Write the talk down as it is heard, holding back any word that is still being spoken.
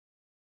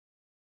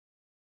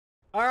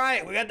All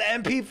right, we got the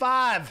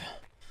MP5.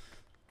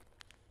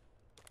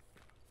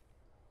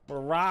 We're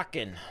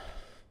rocking.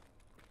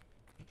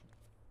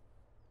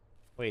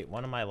 Wait,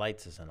 one of my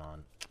lights isn't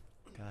on.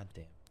 God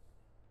damn.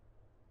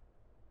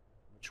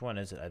 Which one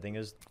is it? I think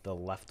it's the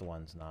left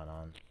one's not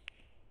on.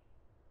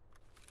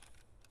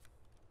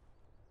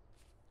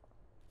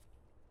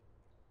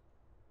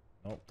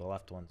 Nope, the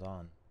left one's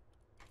on.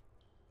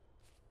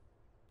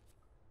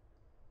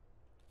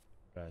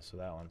 Okay, so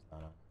that one's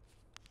not on.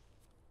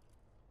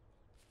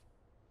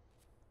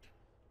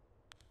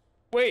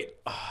 Wait!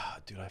 Ah,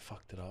 dude, I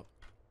fucked it up.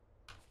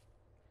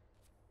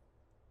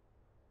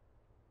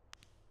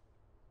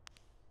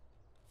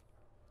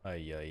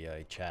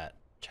 Ay, chat.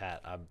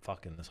 Chat, I'm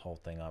fucking this whole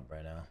thing up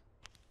right now.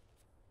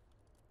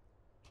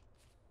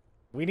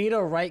 We need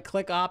a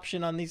right-click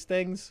option on these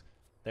things.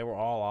 They were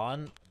all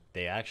on.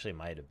 They actually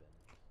might have been.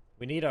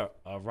 We need a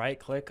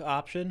right-click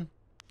option.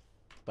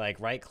 Like,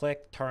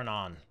 right-click, turn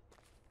on.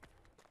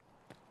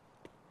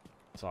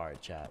 Sorry,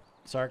 chat.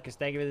 Sarkis,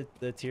 thank you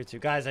for the tier 2.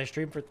 Guys, I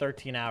streamed for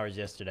 13 hours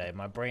yesterday.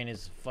 My brain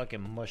is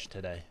fucking mush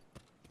today.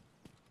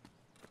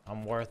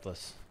 I'm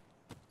worthless.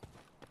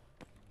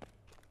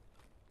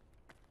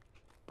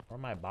 Where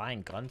am I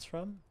buying guns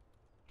from?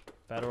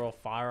 Federal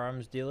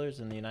firearms dealers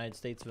in the United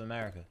States of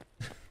America.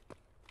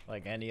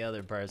 Like any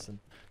other person.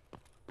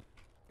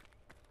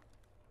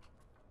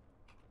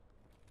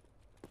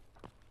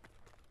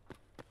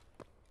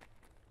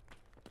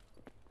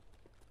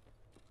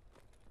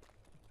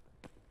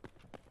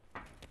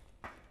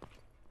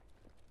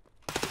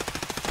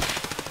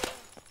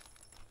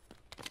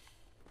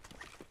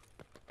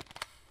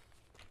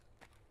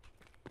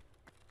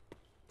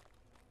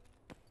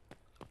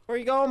 Where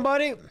you going,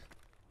 buddy?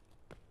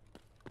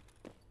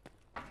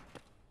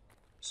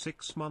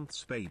 6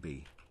 months,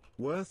 baby.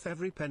 Worth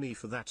every penny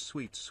for that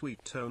sweet, sweet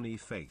Tony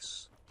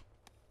face.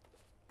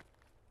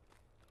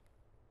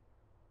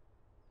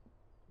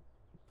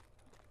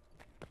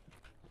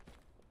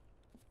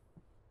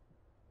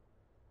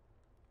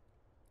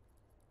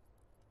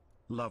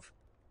 Love.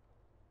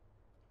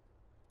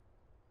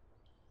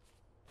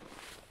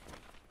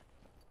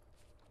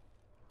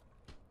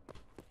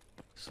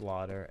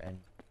 Slaughter and...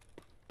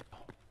 Oh,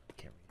 I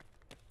can't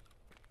read.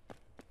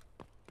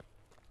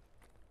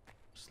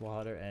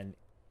 Slaughter and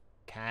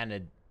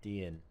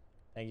Canadian.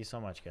 Thank you so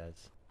much,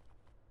 guys.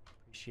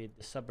 Appreciate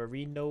the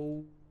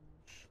submarinos.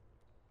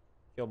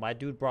 Yo, my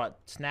dude brought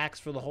snacks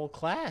for the whole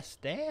class.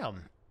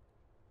 Damn.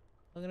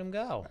 Look at him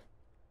go.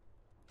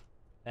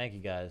 Thank you,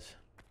 guys.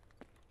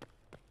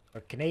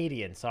 Or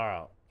Canadian,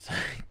 sorry.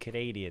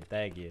 Canadian,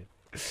 thank you.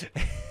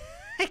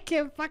 I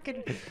can't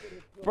fucking...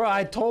 Bro,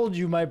 I told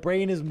you my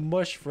brain is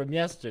mush from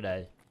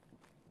yesterday.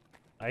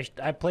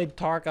 I played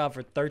Tarkov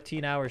for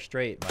 13 hours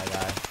straight, my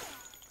guy.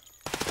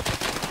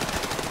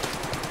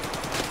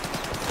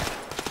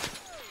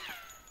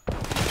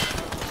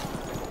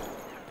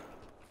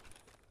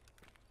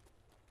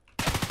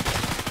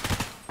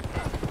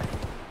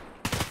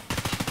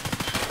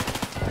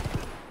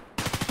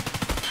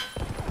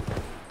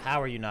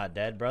 How are you not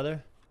dead,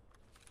 brother?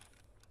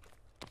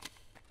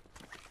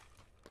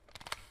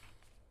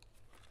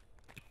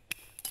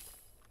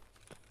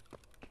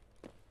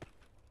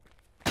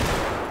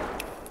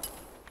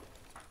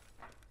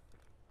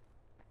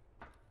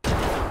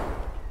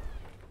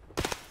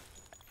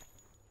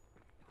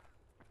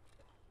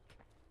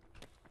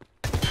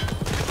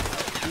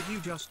 Did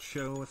you just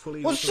show a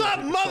fully What's up,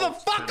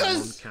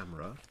 motherfuckers? On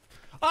camera?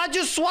 I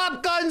just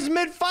swapped guns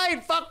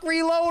mid-fight. Fuck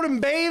reloading,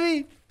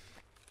 baby.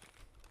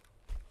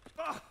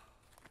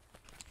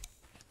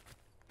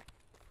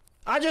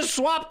 I just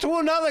swapped to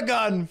another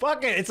gun.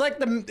 Fuck it. It's like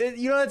the,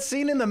 you know that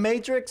scene in The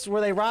Matrix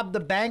where they rob the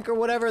bank or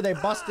whatever? They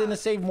bust in to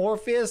save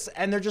Morpheus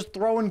and they're just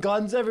throwing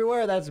guns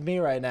everywhere? That's me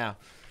right now.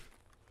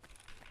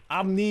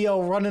 I'm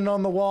Neo running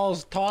on the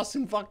walls,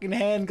 tossing fucking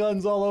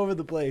handguns all over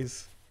the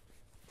place.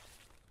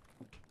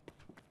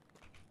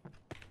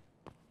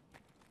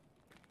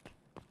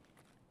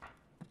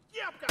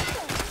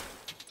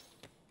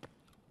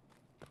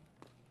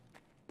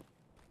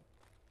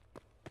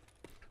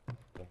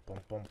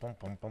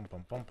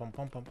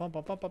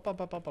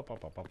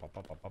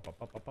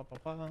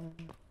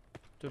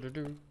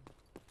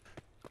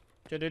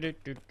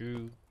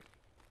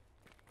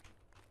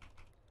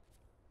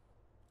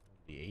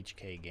 The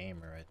HK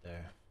gamer right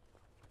there.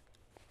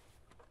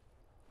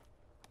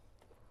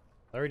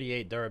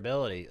 38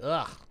 durability.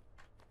 Ugh.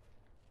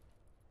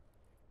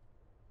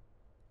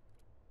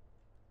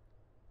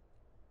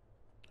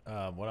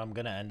 What I'm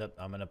gonna end up,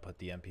 I'm gonna put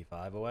the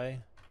MP5 away.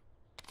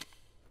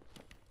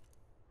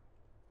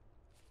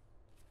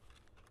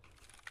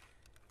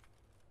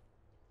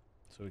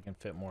 So we can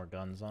fit more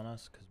guns on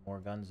us, because more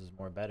guns is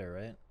more better,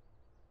 right?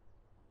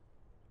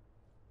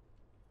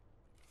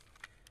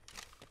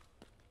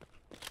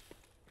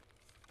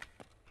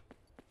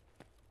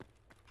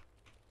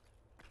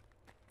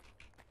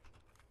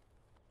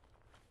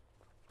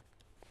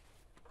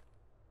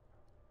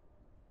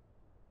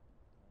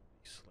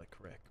 Slick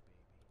Rick,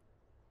 baby.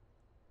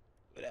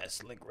 Look at that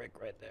Slick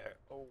Rick right there.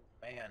 Oh,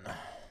 man.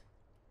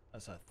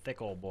 That's a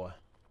thick old boy.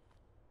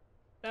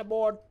 That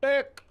boy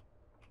thick.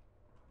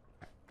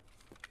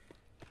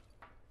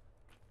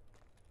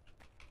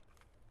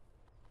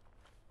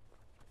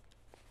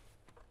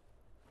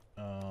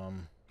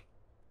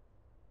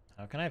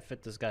 How can I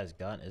fit this guy's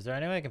gun? Is there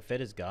any way I can fit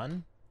his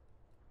gun?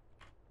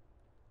 I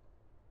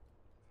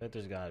bet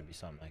there's gotta be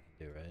something I can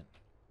do, right?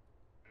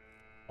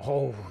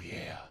 Oh,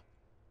 yeah.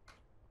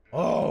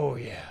 Oh,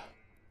 yeah.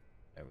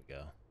 There we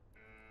go.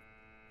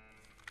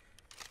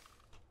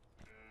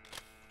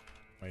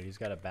 Wait, he's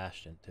got a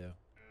bastion, too.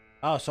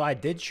 Oh, so I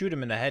did shoot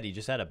him in the head. He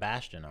just had a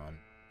bastion on,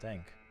 I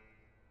think.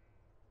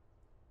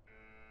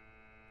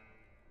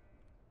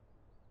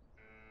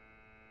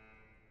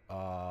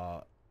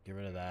 Get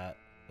rid of that.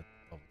 The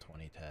level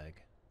 20 tag.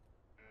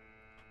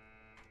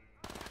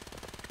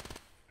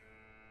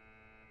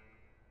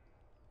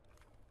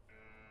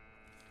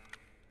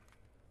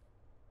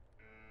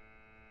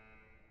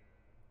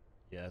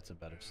 Yeah, that's a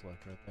better slick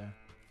right there.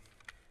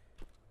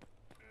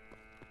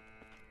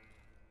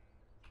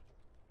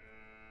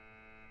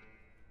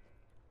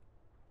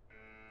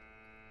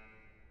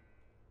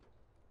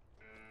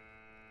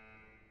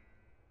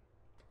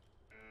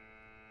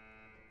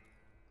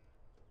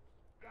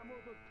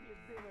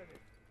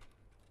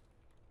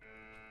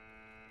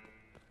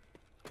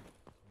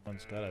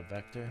 One's got a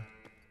vector.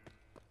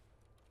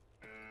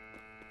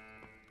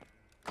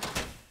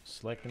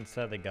 Slick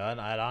instead of the gun.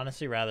 I'd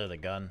honestly rather the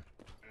gun.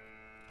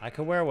 I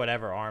could wear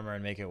whatever armor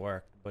and make it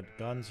work, but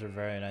guns are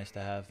very nice to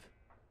have.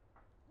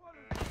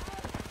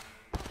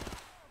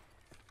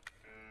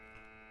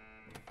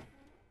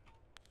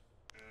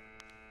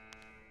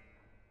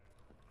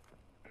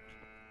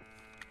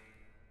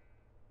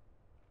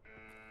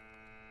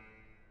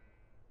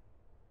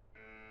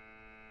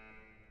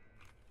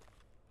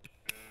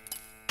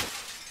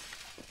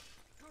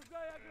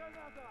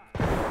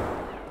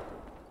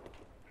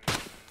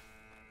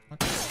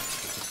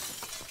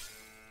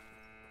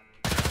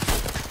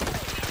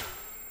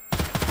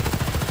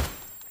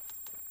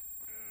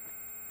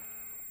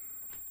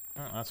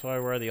 That's why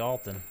we wear the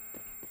Alton.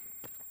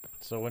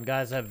 So when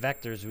guys have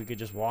vectors, we could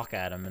just walk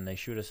at them and they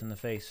shoot us in the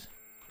face.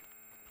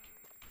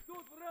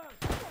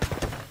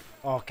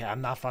 Okay, I'm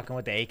not fucking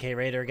with the AK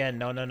Raider again.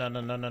 No, no, no, no,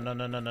 no, no, no,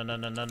 no, no, no, no,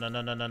 no, no,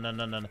 no, no, no, no,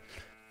 no, no, no.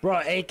 Bro,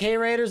 AK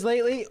Raiders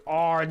lately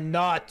are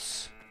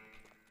nuts.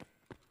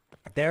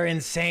 They're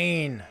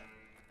insane.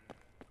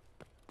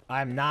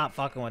 I'm not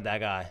fucking with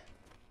that guy.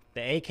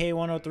 The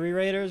AK-103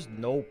 Raiders?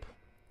 Nope.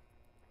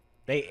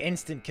 They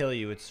instant kill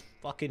you. It's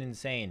fucking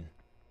insane.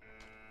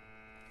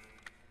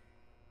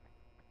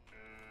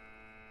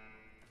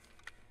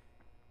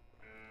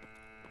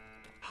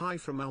 Hi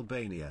from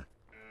Albania.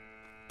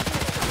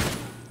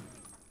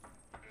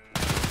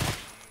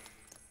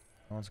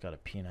 No one's got a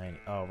P90.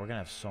 Oh, we're gonna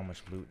have so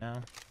much loot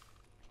now.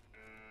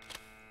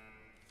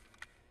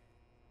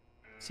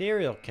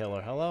 Serial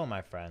killer. Hello,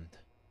 my friend.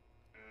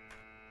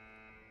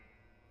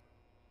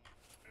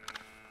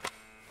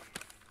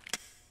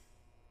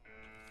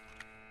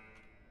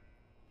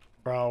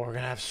 Bro, we're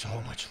gonna have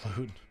so much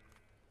loot.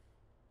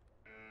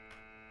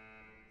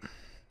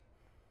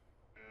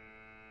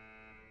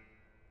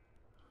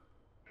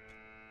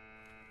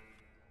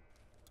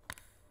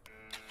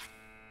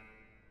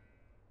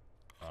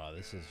 Oh,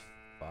 this is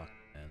fucked,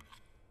 man.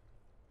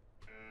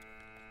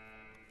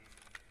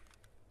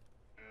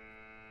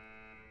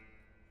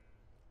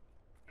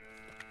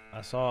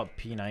 I saw a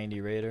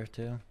P90 Raider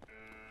too.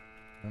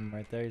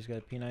 Right there, he's got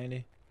a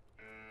P90.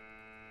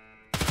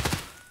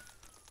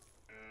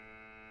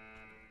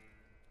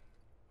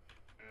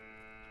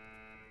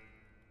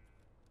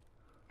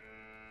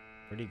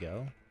 Where'd he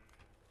go?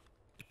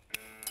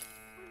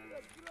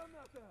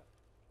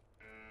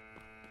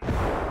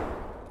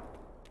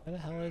 Where the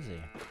hell is he?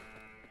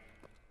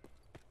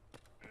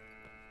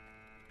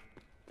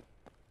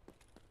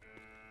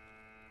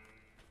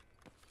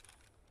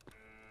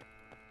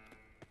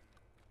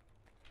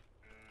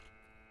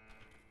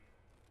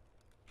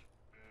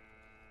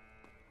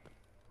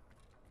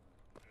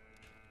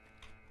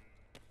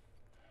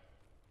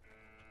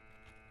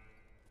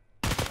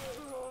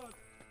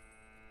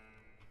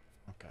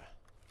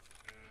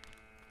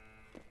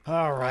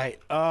 All right.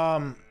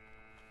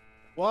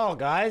 Well,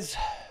 guys.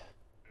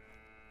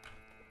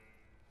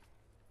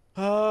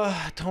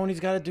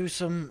 Tony's got to do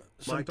some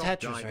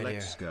Tetris right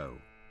Let's here. go.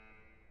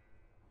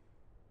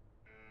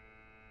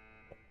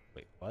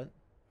 Wait, what?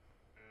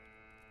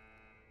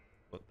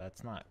 What?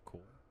 That's not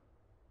cool.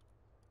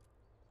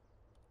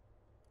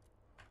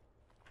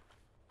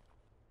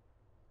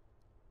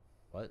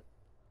 What?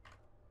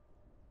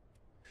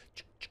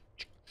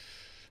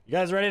 You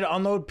guys ready to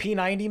unload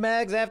P90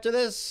 mags after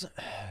this?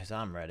 'Cause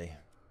I'm ready.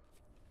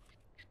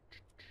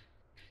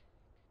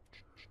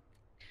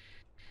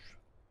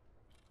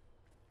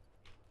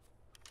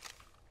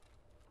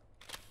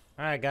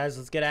 All right, guys,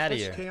 let's get out of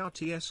here.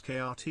 SKRT,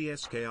 SKRT,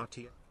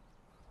 SKRT.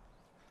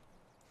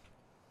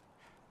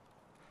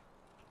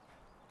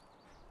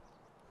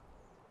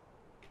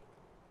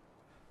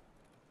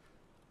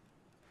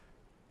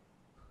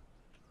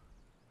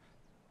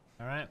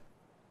 All right.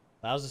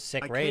 That was a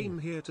sick I raid. came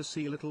here to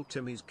see little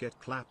Timmy's get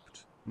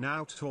clapped.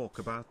 Now talk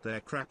about their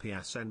crappy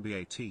ass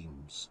NBA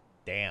teams.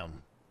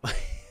 Damn.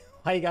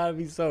 Why you gotta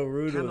be so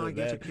rude Can with I it,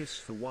 get man? a kiss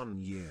for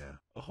 1 year?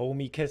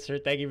 Homie kisser,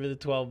 thank you for the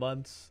 12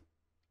 months.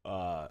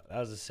 That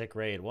was a sick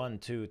raid. 1,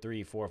 2,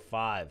 3, 4,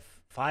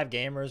 5. 5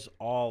 gamers,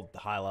 all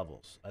high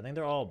levels. I think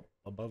they're all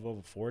above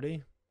over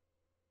 40.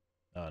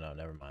 Oh no,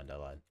 never mind. I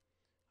lied.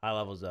 High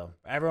levels though.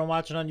 For everyone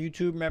watching on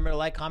YouTube, remember to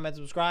like, comment,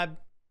 subscribe.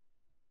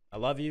 I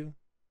love you.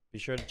 Be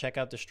sure to check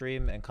out the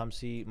stream and come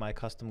see my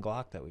custom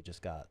Glock that we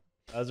just got.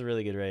 That was a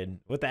really good raid.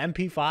 With the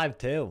MP5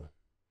 too.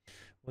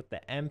 With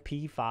the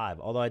MP5.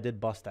 Although I did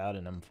bust out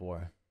an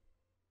M4.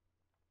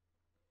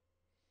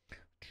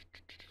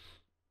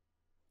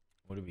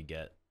 What did we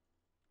get?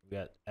 We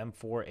got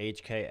M4,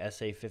 HK,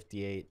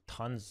 SA58,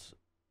 tons.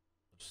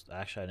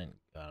 Actually, I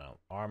don't know.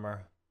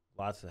 Armor,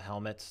 lots of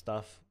helmet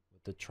stuff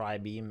with the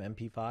tri-beam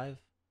MP5.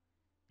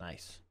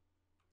 Nice.